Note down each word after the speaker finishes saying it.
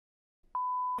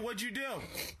What'd you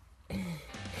do?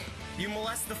 You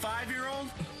molest the 5-year-old?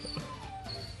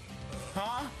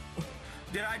 Huh?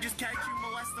 Did I just catch you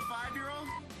molest the 5-year-old?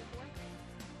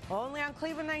 Only on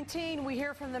Cleveland 19, we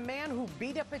hear from the man who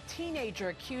beat up a teenager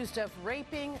accused of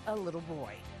raping a little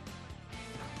boy.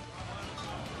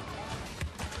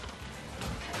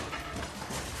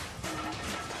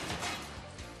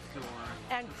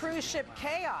 And cruise ship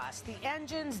chaos. The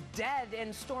engine's dead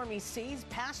in stormy seas.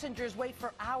 Passengers wait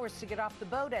for hours to get off the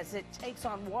boat as it takes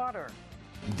on water.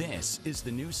 This is the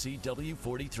new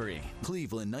CW43,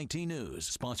 Cleveland 19 News,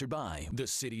 sponsored by the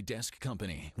City Desk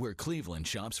Company, where Cleveland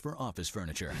shops for office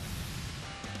furniture.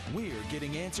 We're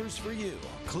getting answers for you.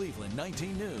 Cleveland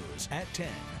 19 News at 10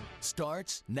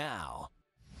 starts now.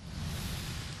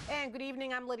 And good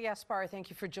evening, I'm Lydia Aspar. Thank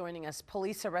you for joining us.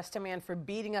 Police arrest a man for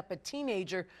beating up a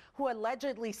teenager who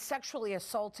allegedly sexually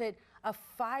assaulted a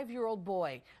 5-year-old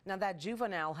boy. Now, that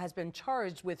juvenile has been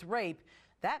charged with rape.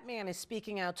 That man is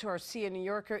speaking out to our New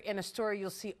Yorker in a story you'll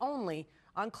see only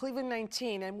on Cleveland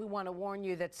 19, and we want to warn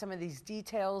you that some of these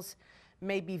details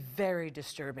may be very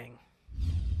disturbing.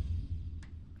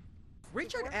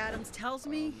 Richard Adams tells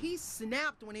me he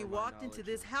snapped when he walked into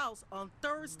this house on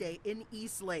Thursday in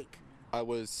Eastlake. I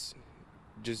was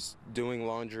just doing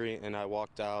laundry and I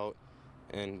walked out,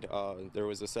 and there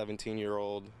was a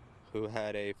 17-year-old who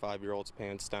had a 5-year-old's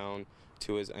pants down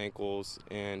to his ankles,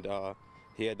 and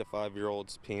he had the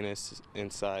 5-year-old's penis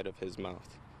inside of his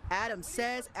mouth. Adams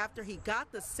says after he got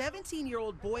the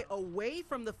 17-year-old boy away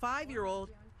from the 5-year-old,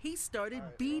 he started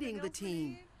beating the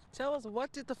teen. Tell us,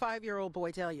 what did the 5-year-old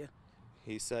boy tell you?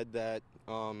 He said that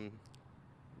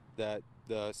that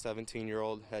the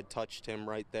 17-year-old had touched him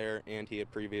right there, and he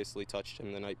had previously touched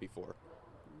him the night before.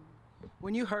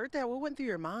 When you heard that, what went through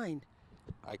your mind?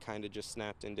 I kind of just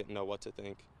snapped and didn't know what to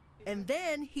think. And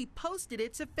then he posted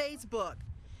it to Facebook.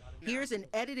 Here's an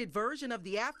edited version of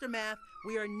the aftermath.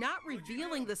 We are not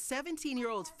revealing the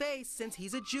 17-year-old's face since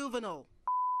he's a juvenile.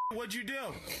 What'd you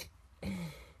do?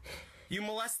 You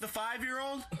molest the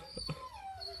 5-year-old?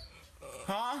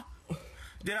 Huh?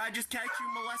 Did I just catch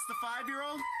you molest the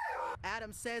 5-year-old?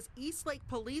 Adams says Eastlake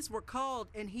police were called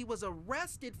and he was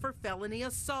arrested for felony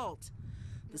assault.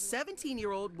 The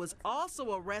 17-year-old was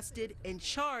also arrested and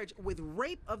charged with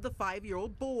rape of the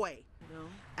 5-year-old boy.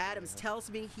 Adams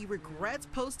tells me he regrets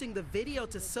posting the video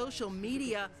to social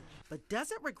media, but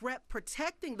doesn't regret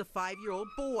protecting the 5-year-old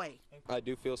boy. I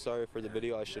do feel sorry for the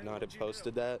video. I should not have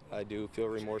posted that. I do feel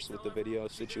remorse with the video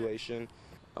situation.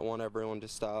 I want everyone to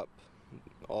stop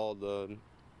all the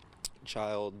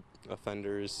child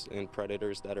offenders and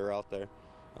predators that are out there.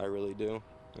 I really do.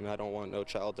 And I don't want no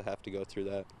child to have to go through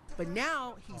that. But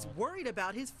now he's worried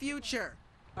about his future.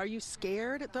 Are you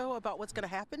scared, though, about what's going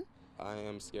to happen? I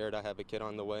am scared. I have a kid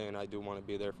on the way, and I do want to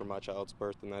be there for my child's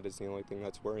birth, and that is the only thing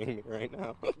that's worrying me right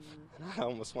now. I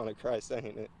almost want to cry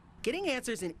saying it. Getting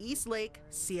answers in Eastlake,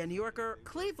 Nyorkor,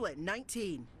 Cleveland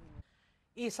 19.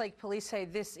 Eastlake police say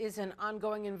this is an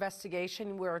ongoing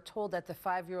investigation. We are told that the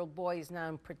 5-year-old boy is now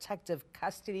in protective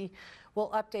custody. We'll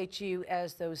update you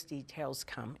as those details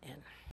come in.